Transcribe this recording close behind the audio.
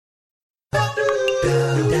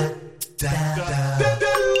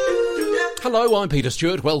Hello, I'm Peter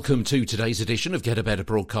Stewart. Welcome to today's edition of Get a Better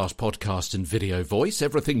Broadcast Podcast and Video Voice.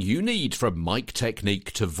 Everything you need from mic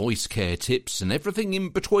technique to voice care tips and everything in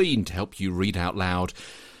between to help you read out loud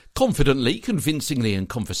confidently, convincingly and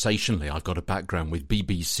conversationally. I've got a background with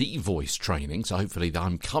BBC voice training, so hopefully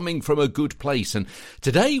I'm coming from a good place. And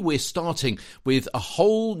today we're starting with a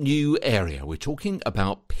whole new area. We're talking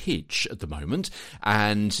about pitch at the moment,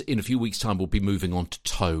 and in a few weeks' time we'll be moving on to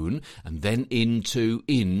tone and then into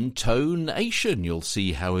intonation. You'll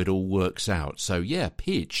see how it all works out. So yeah,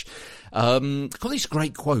 pitch. Got this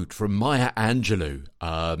great quote from Maya Angelou,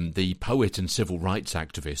 the poet and civil rights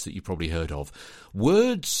activist that you've probably heard of.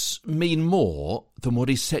 Words mean more than what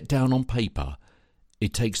is set down on paper.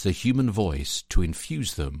 It takes the human voice to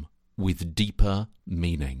infuse them with deeper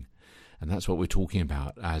meaning. And that's what we're talking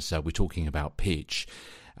about as we're talking about pitch.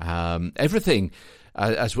 Everything,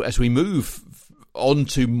 as we move on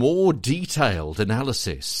to more detailed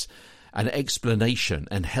analysis and explanation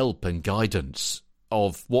and help and guidance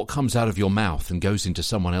of what comes out of your mouth and goes into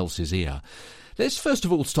someone else's ear. Let's first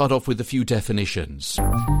of all start off with a few definitions.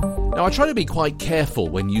 Now, I try to be quite careful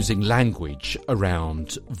when using language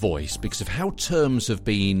around voice because of how terms have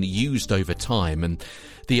been used over time and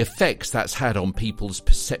the effects that's had on people's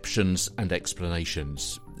perceptions and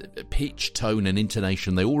explanations. Pitch, tone and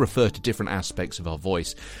intonation, they all refer to different aspects of our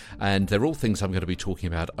voice, and they're all things I'm going to be talking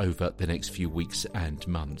about over the next few weeks and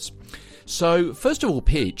months. So, first of all,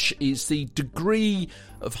 pitch is the degree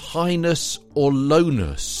of highness or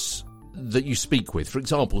lowness that you speak with. For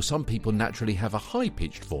example, some people naturally have a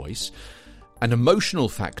high-pitched voice, and emotional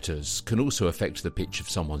factors can also affect the pitch of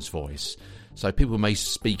someone's voice. So people may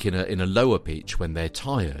speak in a lower pitch when they're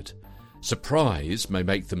tired. Surprise may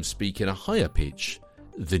make them speak in a higher pitch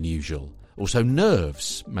than usual. Also,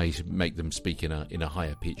 nerves may make them speak in a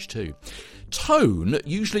higher pitch too. Tone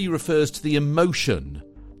usually refers to the emotion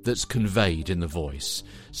that's conveyed in the voice.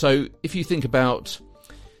 So if you think about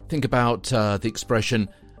the expression,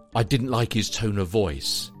 I didn't like his tone of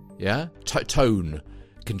voice. Yeah? Tone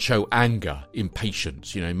can show anger,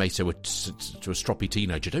 impatience. You may say to a stroppy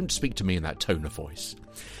teenager, don't speak to me in that tone of voice.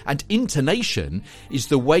 And intonation is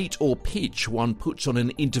the weight or pitch one puts on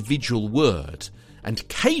an individual word. And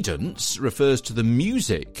cadence refers to the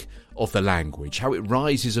music of the language, how it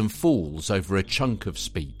rises and falls over a chunk of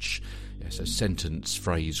speech. Yes, a sentence,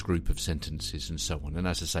 phrase, group of sentences and so on. And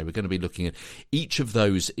as I say, we're going to be looking at each of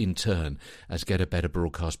those in turn as Get a Better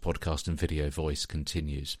Broadcast Podcast and Video Voice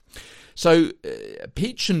continues. So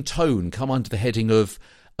pitch and tone come under the heading of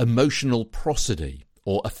emotional prosody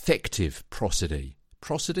or affective prosody.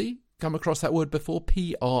 Prosody? Come across that word before?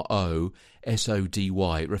 Prosody.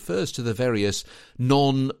 It refers to the various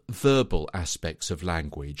non-verbal aspects of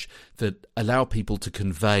language that allow people to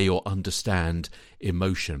convey or understand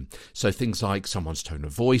emotion. So things like someone's tone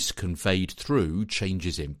of voice conveyed through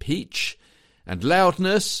changes in pitch and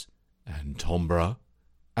loudness and timbre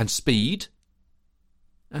and speed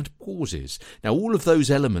and pauses. Now, all of those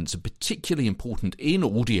elements are particularly important in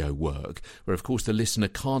audio work, where, of course, the listener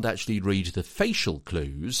can't actually read the facial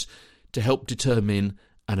clues to help determine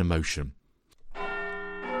an emotion.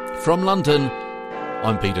 From London,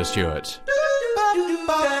 I'm Peter Stewart.